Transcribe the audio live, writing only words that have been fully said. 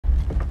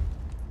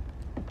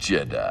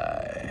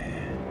Jedi.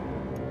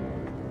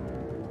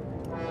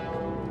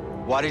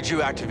 Why did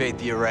you activate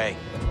the array?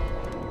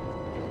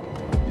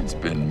 It's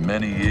been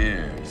many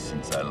years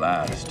since I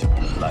last took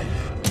the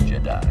life of a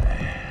Jedi.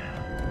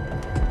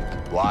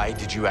 Why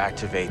did you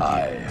activate the...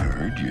 I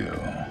heard you.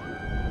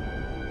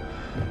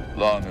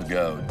 Long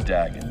ago,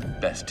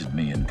 Dagan bested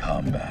me in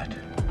combat.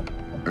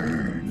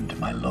 Earned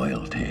my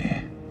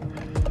loyalty.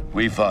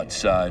 We fought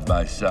side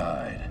by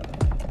side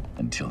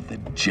until the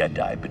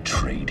Jedi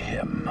betrayed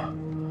him.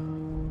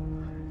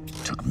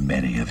 It took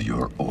many of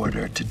your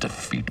order to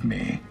defeat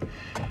me.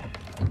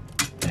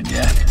 And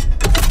yet,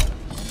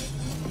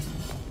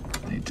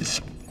 they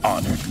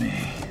dishonored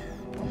me.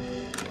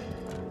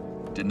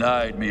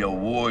 Denied me a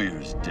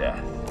warrior's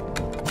death.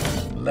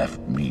 Left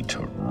me to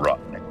rot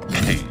in a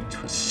cage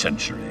for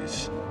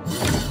centuries.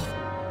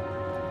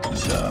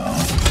 So,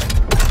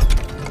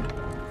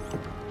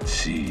 it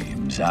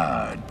seems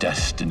our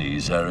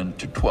destinies are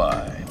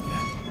intertwined.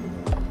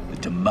 The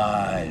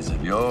demise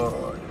of your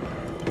order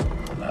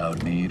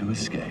allowed me to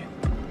escape.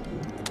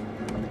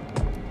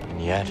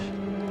 And yet,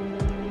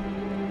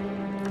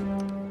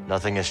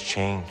 nothing has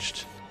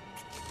changed.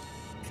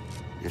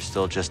 You're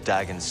still just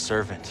Dagan's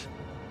servant.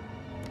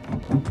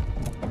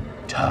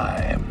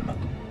 Time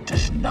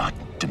does not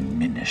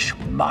diminish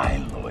my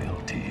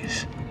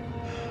loyalties.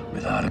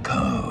 Without a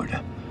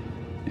code,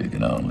 you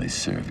can only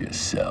serve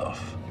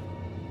yourself.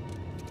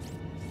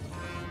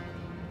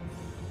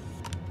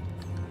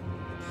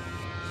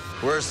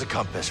 Where's the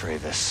compass,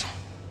 Ravis?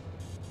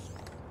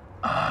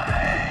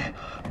 I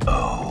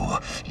owe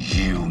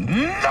you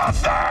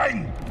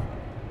nothing,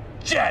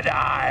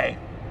 Jedi!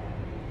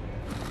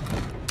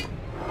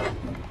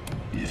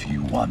 If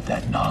you want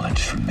that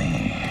knowledge from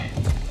me,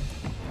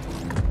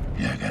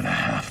 you're gonna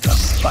have to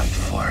fight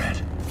for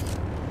it.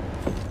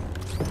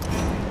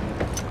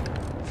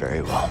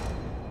 Very well.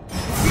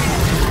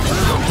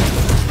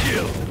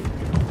 You!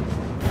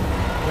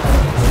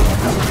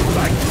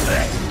 Like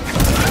this!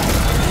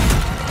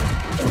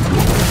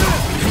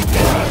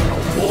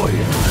 A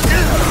warrior!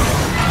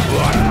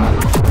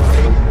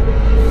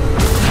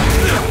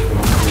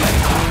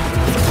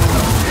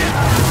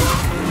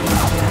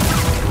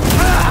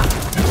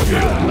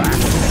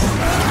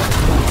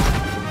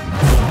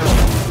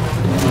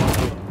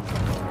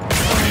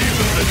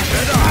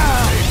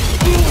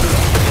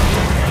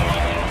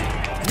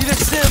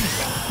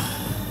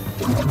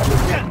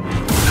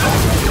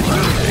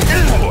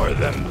 More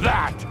than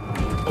that!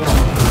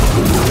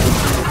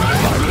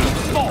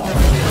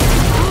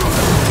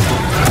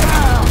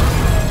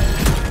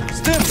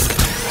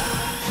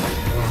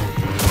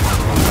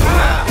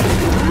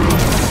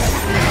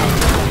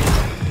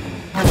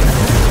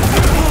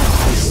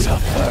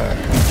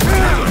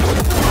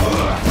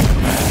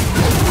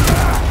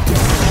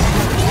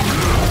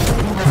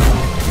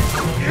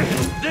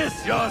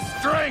 Your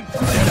strength,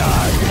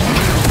 Jedi!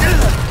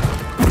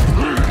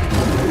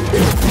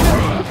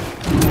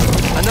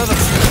 Another...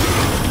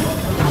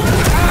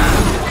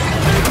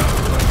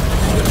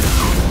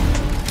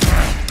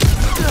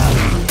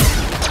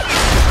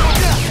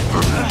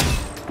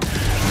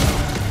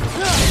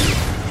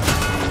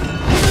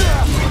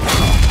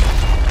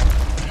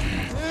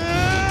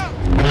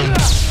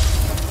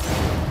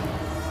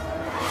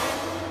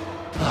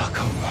 Oh,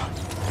 come on.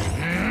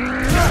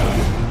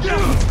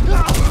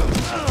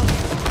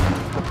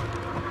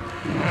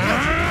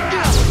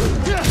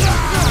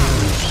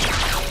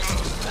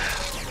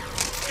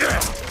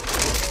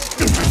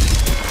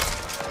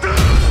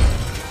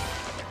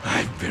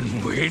 I've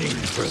been waiting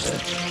for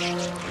this.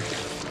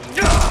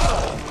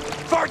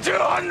 For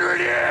 200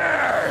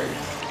 years!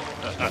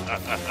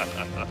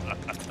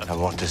 I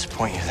won't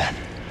disappoint you then.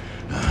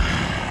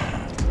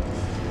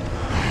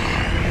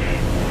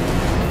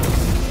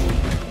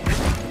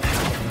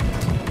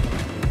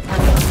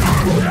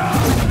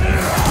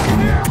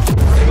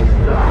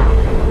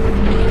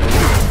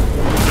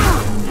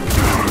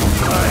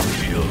 I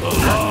feel the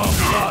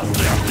long-lost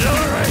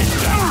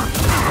exhilaration!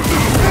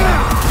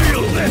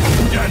 Feel this,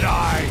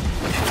 Jedi!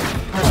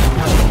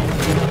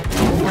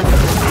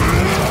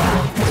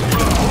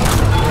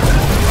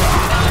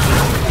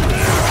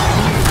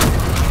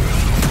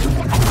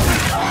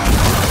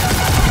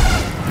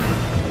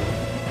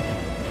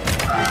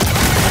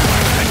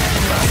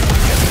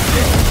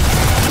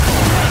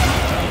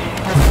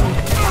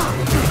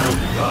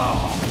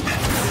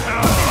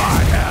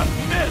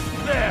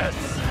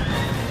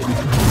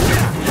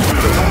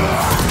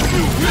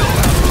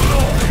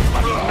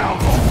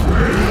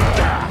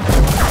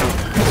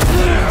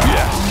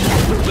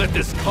 Let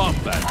this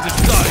combat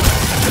decide.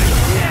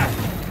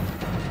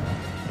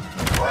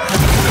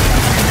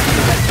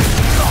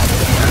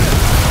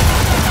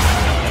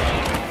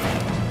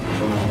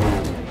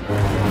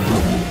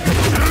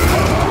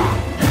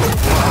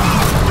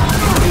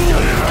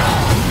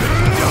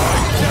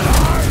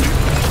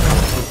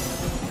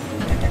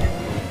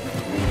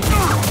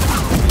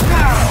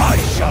 I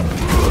shall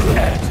rule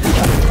it.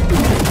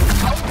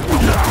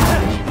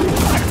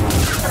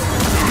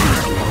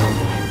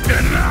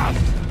 Enough!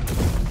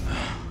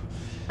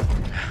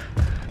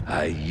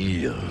 I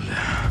yield.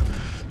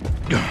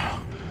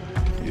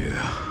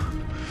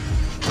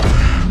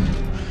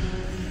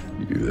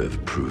 You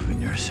have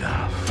proven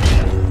yourself.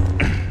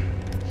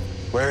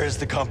 Where is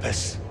the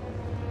compass?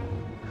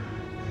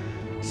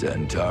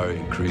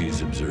 Centauri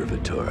Kree's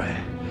observatory,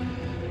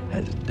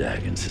 as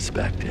Dagon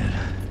suspected.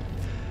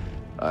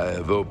 I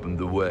have opened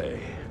the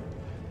way.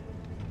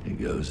 He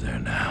goes there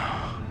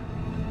now.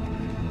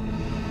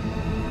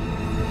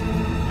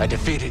 I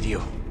defeated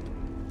you.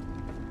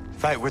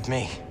 Fight with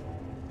me.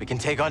 We can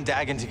take on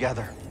Dagon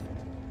together.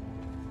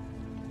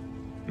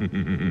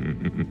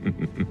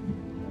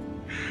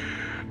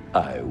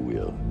 I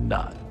will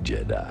not,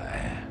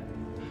 Jedi.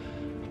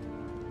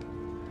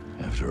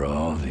 After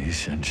all these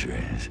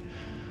centuries,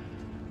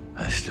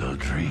 I still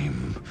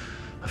dream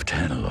of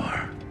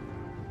Tanalorr.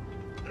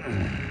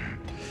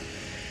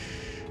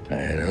 I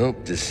had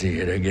hoped to see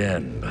it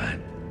again, but...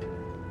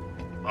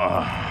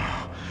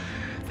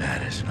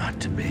 that is not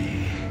to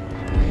be.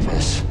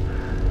 This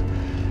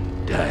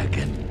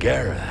Dagon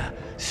Gera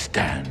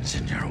stands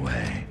in your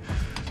way.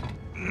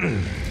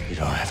 You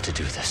don't have to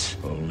do this.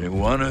 Only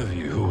one of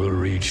you will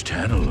reach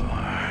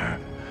Tanalorr.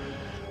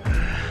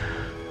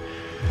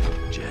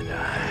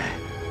 Jedi,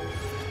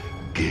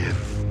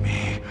 give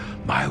me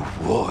my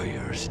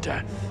warrior's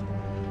death.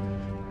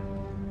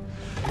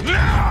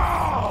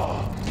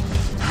 Now!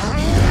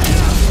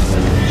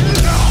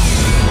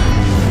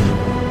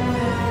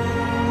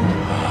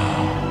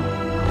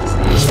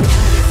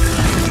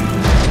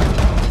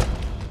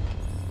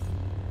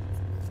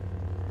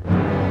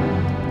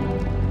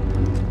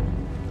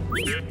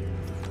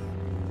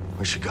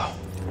 We should go.